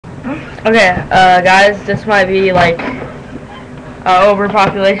Okay, guys, this might be like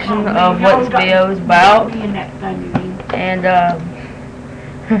overpopulation of what this video is about, and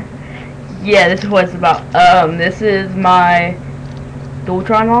yeah, this is what it's about. This is my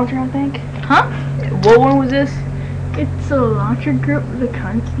Dualtron launcher, I think. Huh? What one was this? It's a launcher group.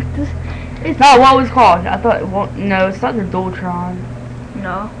 It's no, what was it called? I thought. Well, no, it's not the Dualtron.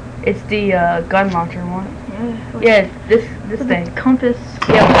 No. It's the gun launcher one. Yeah. Yeah, this thing. The compass.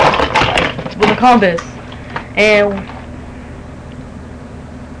 Yeah, with a compass. And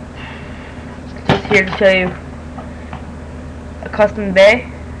just here to show you a custom bay.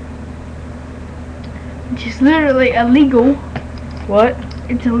 Which is literally illegal. What?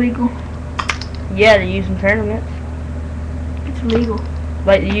 It's illegal. Yeah, they use in tournaments. It's illegal.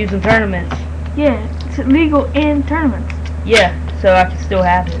 Like they use in tournaments. Yeah, it's illegal in tournaments. Yeah, so I can still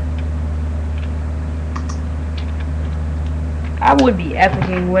have it. I would be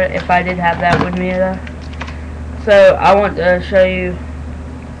epicing with it if I did have that with me though. So I want to show you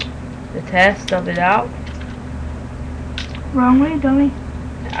the test of it out. Wrong way, dummy.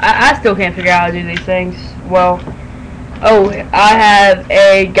 I still can't figure out how to do these things. Well, oh, I have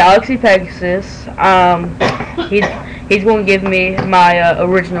a Galaxy Pegasus. He's going to give me my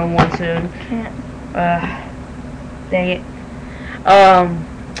original one soon. Can't. Dang it.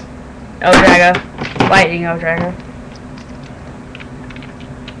 Eldrago. Lightning Eldrago.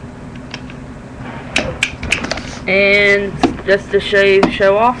 And just to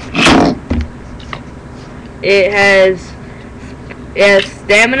show off, it has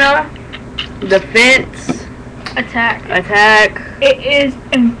stamina, defense, Attack. It is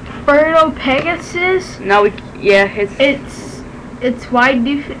Inferno Pegasus. No, It's wide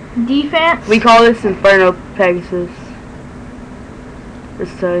defense. We call this Inferno Pegasus.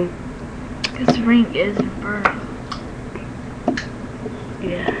 Just so. This ring is Inferno.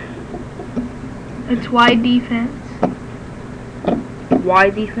 Yeah. It's wide defense.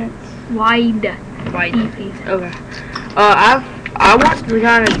 Wide defense. Wide Wide defense. Okay. I want to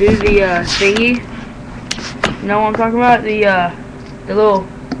kind of do the thingy. You know what I'm talking about? The little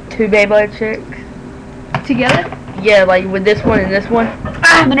two Beyblade chicks Together? Yeah, like with this one and this one. I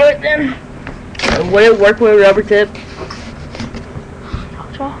have to do it then. Would it work with a rubber tip?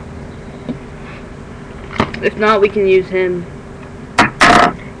 I'll try. If not, we can use him.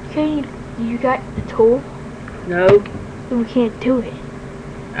 Okay, you got the tool? No. Then we can't do it.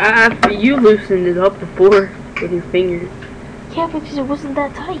 You loosened it up before with your fingers. Yeah, because it wasn't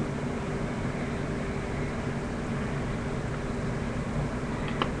that tight.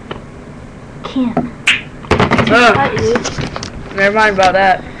 Can't. Never mind about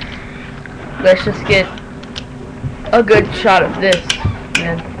that. Let's just get a good shot of this.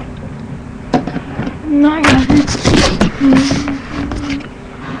 Man. No, I got it.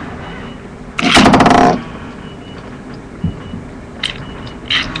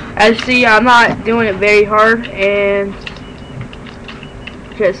 As you see, I'm not doing it very hard, and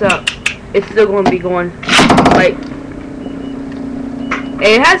check this out. It's still going to be going like.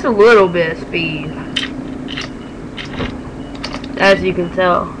 It has a little bit of speed, as you can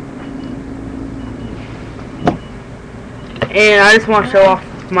tell. And I just want to show off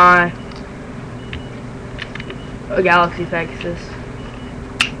my Galaxy Pegasus.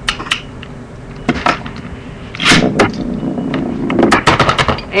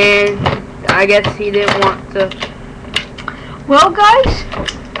 And I guess he didn't want to. Well, guys,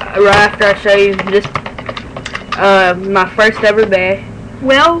 right after I show you this, my first ever bay.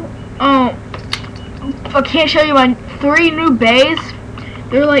 Well, I can't show you my 3 new bays.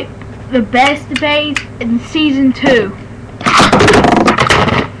 They're like the best bays in season 2.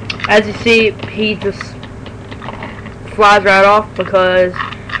 As you see, he just flies right off because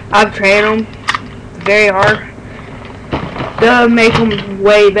I've trained him very hard to make him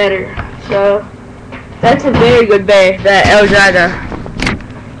way better. So that's a very good bay, that Eldrago.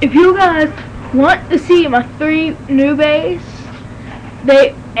 If you guys want to see my 3 new bays,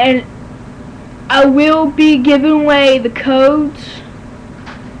 and I will be giving away the codes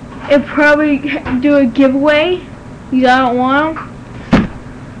and probably do a giveaway. You don't want them?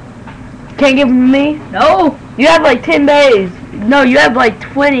 Can't give them to me? No. You have like 10 bays. No, you have like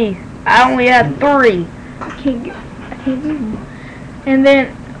 20. I only have 3. I can't give them. And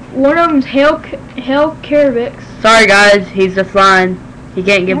then one of them's Hell Caravix. Sorry guys, he's just lying. He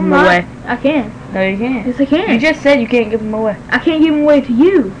can't give them away. I can. No, you can't. Yes, I can. You just said you can't give them away. I can't give them away to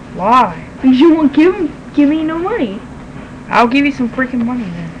you. Why? Because you won't give me no money. I'll give you some freaking money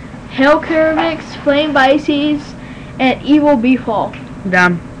then. Hell Caravix, Flame Bices, and Evil Beefall.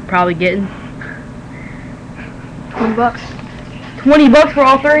 That I'm probably getting. $20. $20 for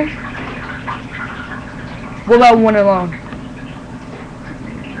all three? What about one alone?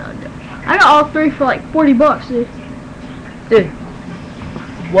 I got all three for like $40, dude. Dude,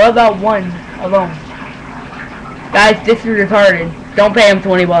 what about one alone? Guys, this is retarded. Don't pay him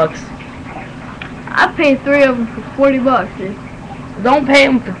 $20. I paid 3 of them for $40, dude. Don't pay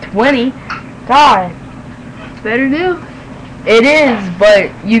him for 20. God. Better deal. It is,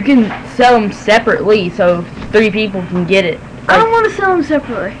 but you can sell them separately so 3 people can get it. I don't want to sell them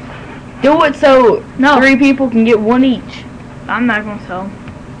separately. Do it so No. 3 people can get one each. I'm not going to sell them.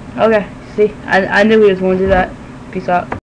 Okay, see, I knew he was going to do that. Peace out.